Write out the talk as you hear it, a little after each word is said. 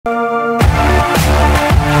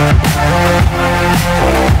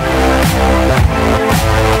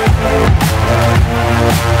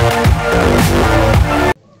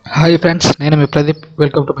Hi friends, నేను మీ Pradeep.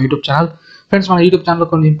 Welcome to my YouTube channel. Friends, మన YouTube ఛానల్లో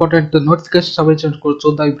కొన్ని ఇంపార్టెంట్ నోటిఫికేషన్స్ సంబంధించి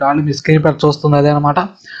చూద్దాం. ఇప్పుడు ఆల్రెడీ మీ స్క్రీన్ పైన చూస్తుంది అదే అనమాట.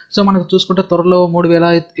 సో మనకు చూసుకుంటే త్వరలో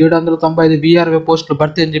 3795 VRA పోస్టులు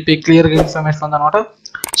భర్తీ అని చెప్పి క్లియర్గా ఇన్ఫర్మేషన్ ఉందన్నమాట.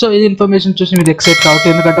 సో ఈ ఇన్ఫర్మేషన్ చూసి మీరు ఎక్సైట్ కావచ్చు,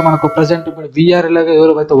 ఎందుకంటే మనకు ప్రజెంట్ ఇప్పుడు VRAలాగా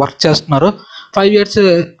ఎవరైతే వర్క్ చేస్తున్నారో 5 years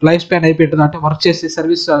లైఫ్ స్పాన్ అయిపోయింటుంది, అంటే వర్క్ చేసే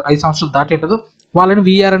సర్వీస్ 5 సంవత్సరాలు దాటేటదు వాళ్ళని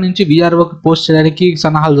VRA నుంచి VROకి పోస్ట్ చేయడానికి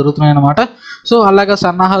సన్నాహాలు జరుగుతున్నాయి అన్నమాట. సో అలాగా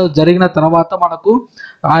సన్నాహాలు జరిగిన తర్వాత మనకు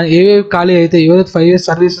ఏవేవి ఖాళీ అయితే ఏవైతే 5 years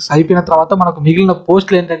సర్వీసెస్ అయిపోయిన తర్వాత మనకు మిగిలిన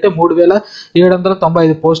పోస్టులు ఏంటంటే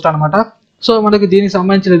 3795 పోస్ట్ అనమాట. సో మనకి దీనికి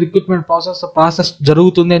సంబంధించిన రిక్రూట్మెంట్ ప్రాసెస్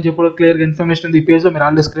జరుగుతుంది అని చెప్పి క్లియర్గా ఇన్ఫర్మేషన్ ఉంది. ఈ పేజ్లో మీరు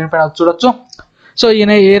ఆల్రెడీ స్క్రీన్ పైన చూడొచ్చు. సో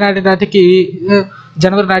ఈయన నాటికి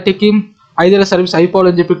జనవరి నాటికి 5 ఏళ్ల సర్వీస్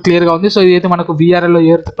అయిపోవాలని చెప్పి క్లియర్గా ఉంది. సో ఇదైతే మనకు VRAలో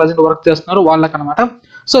ఎవరైతే ప్రజెంట్ వర్క్ చేస్తున్నారో వాళ్ళకనమాట.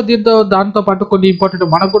 సో దాంతో పాటు కొన్ని ఇంపార్టెంట్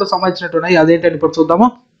మనకు కూడా సంబంధించినట్టు ఉన్నాయి, అదేంటని ఇప్పుడు చూద్దాము.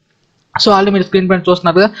 సో ఆల్రెడీ మీరు స్క్రీన్ పైన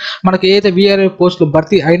చూస్తున్నారు కదా, మనకి ఏదైతే VRA పోస్టులు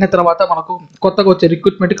భర్తీ అయిన తర్వాత మనకు కొత్తగా వచ్చే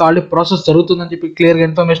రిక్రూట్మెంట్కి ఆల్రెడీ ప్రాసెస్ జరుగుతుందని చెప్పి క్లియర్గా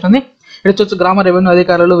ఇన్ఫర్మేషన్ ఉంది. ఇక్కడ చూసి గ్రామ రెవెన్యూ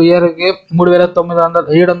అధికారులు VRAకి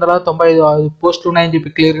 3795 పోస్టులు ఉన్నాయని చెప్పి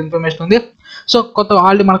క్లియర్ ఇన్ఫర్మేషన్ ఉంది. సో కొత్త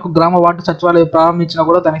ఆల్రెడీ మనకు గ్రామ వార్డు సచివాలయం ప్రారంభించినా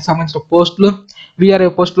కూడా దానికి సంబంధించిన పోస్టులు VRA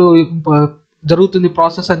పోస్టులు జరుగుతుంది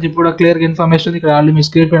ప్రాసెస్ అని చెప్పి కూడా క్లియర్గా ఇన్ఫర్మేషన్ ఉంది. ఇక్కడ ఆల్రెడీ మీ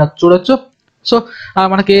స్క్రీన్ పైన చూడొచ్చు. సో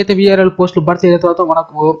మనకి ఏదైతే VRA పోస్టులు భర్తీ అయిన తర్వాత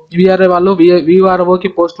మనకు VRA వాళ్ళు VROకి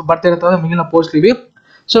పోస్టులు భర్తీ అయిన తర్వాత మిగిలిన పోస్టులు ఇవి.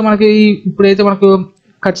 సో మనకి ఇప్పుడైతే మనకు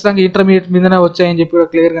ఖచ్చితంగా ఇంటర్మీడియట్ మీదనే వచ్చాయని చెప్పి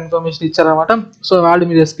క్లియర్గా ఇన్ఫర్మేషన్ ఇచ్చారనమాట. సో వాళ్ళు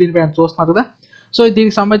మీరు స్క్రీన్ పైన చూస్తున్నారు కదా. సో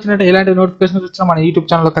దీనికి సంబంధించిన ఎలాంటి నోటిఫికేషన్స్ వచ్చినా మన యూట్యూబ్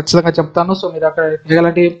ఛానల్లో ఖచ్చితంగా చెప్తాను. సో మీరు అక్కడ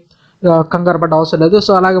ఎలాంటి కంగారు పడ్డ అవసరం లేదు.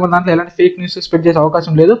 సో అలాగే మన దాంట్లో ఎలాంటి ఫేక్ న్యూస్ స్ప్రెడ్ చేసే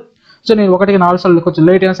అవకాశం లేదు. సో నేను 1-4 సార్లు కొంచెం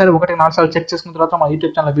లేట్ అయినా సరే 1-4 సార్లు చెక్ చేసుకున్న తర్వాత మా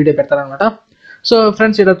యూట్యూబ్ ఛానల్ వీడియో పెడతారనమాట. సో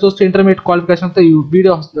ఫ్రెండ్స్, ఇక్కడ చూస్తే ఇంటర్మీడియట్ క్వాలిఫికేషన్తో ఈ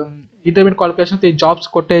వీడియో ఇంటర్మీడియట్ క్వాలిఫికేషన్తో ఈ జాబ్స్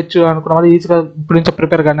కొట్టేయచ్చు అనుకున్న వాళ్ళు ఈజీగా ఇప్పుడు నుంచి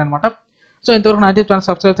ప్రిపేర్ కానీ అనమాట. సో ఇంతవరకు నా యూట్యూబ్ ఛానల్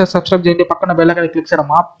సబ్స్క్రైబ్ చేయండి, పక్కన బెల్ ఐకాన్ క్లిక్ చేయడం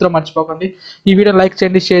మాత్రం మర్చిపోకండి. ఈ వీడియో లైక్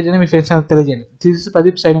చేయండి, షేర్ చేయండి, మీ ఫ్రెండ్స్ తెలియజేయండి. This is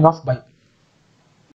Pradeep signing off. By.